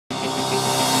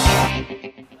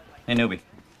Hey, newbie. You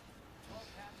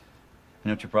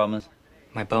know what your problem is?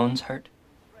 My bones hurt?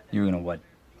 You're gonna what?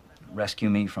 Rescue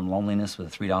me from loneliness with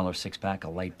a $3 six-pack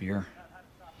of light beer?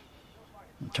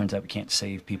 It turns out we can't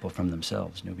save people from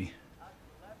themselves, newbie.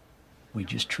 We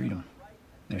just treat them.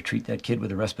 Treat that kid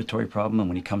with a respiratory problem, and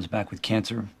when he comes back with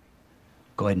cancer,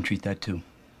 go ahead and treat that too.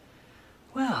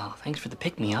 Well, thanks for the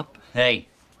pick-me-up. Hey,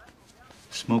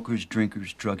 smokers,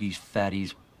 drinkers, druggies,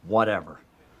 fatties, whatever.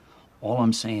 All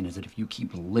I'm saying is that if you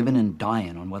keep living and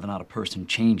dying on whether or not a person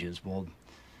changes, well,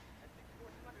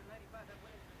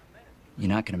 you're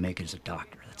not going to make it as a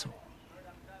doctor, that's all.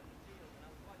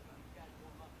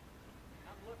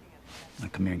 Now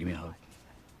come here and give me a hug.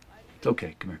 It's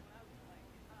okay, come here.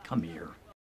 Come here.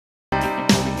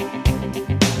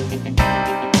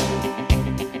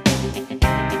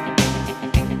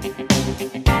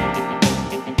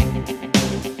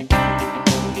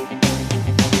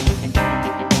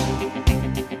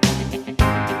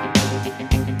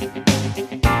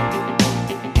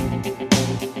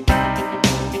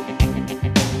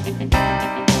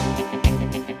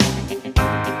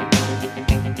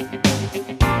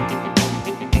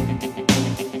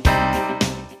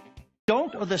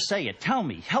 Say it. Tell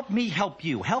me. Help me help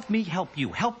you. Help me help you.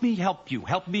 Help me help you.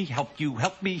 Help me help you.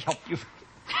 Help me help you.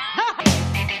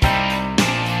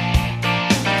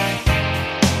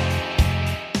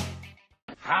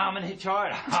 How many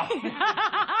charge?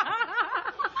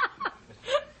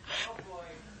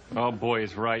 Oh, boy,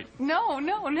 he's right. No.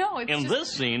 In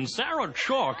this scene, Sarah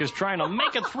Chalk is trying to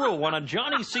make it through one of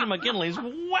Johnny C. McGinley's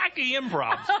wacky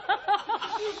improvs.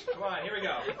 Come on, here we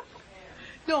go.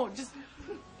 No, just...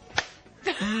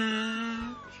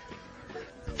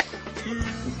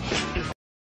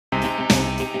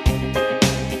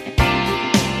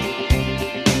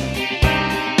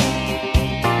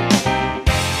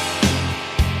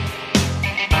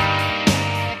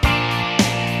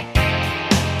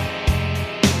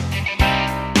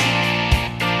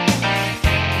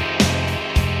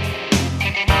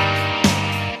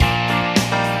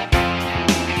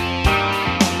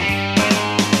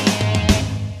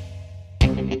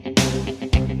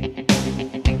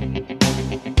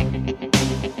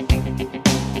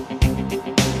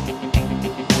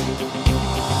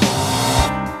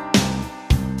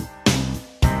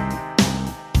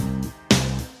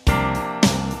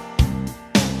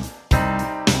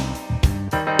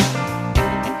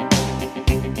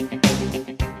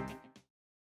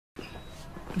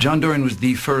 John Dorian was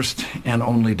the first and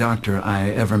only doctor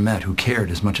I ever met who cared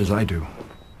as much as I do.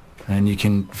 And you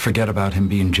can forget about him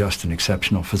being just an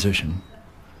exceptional physician.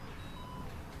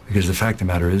 Because the fact of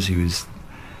the matter is, he's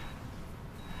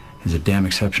a damn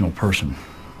exceptional person.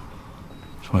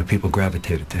 That's why people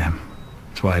gravitated to him.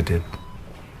 That's why I did.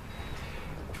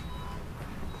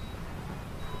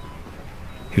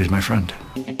 He was my friend.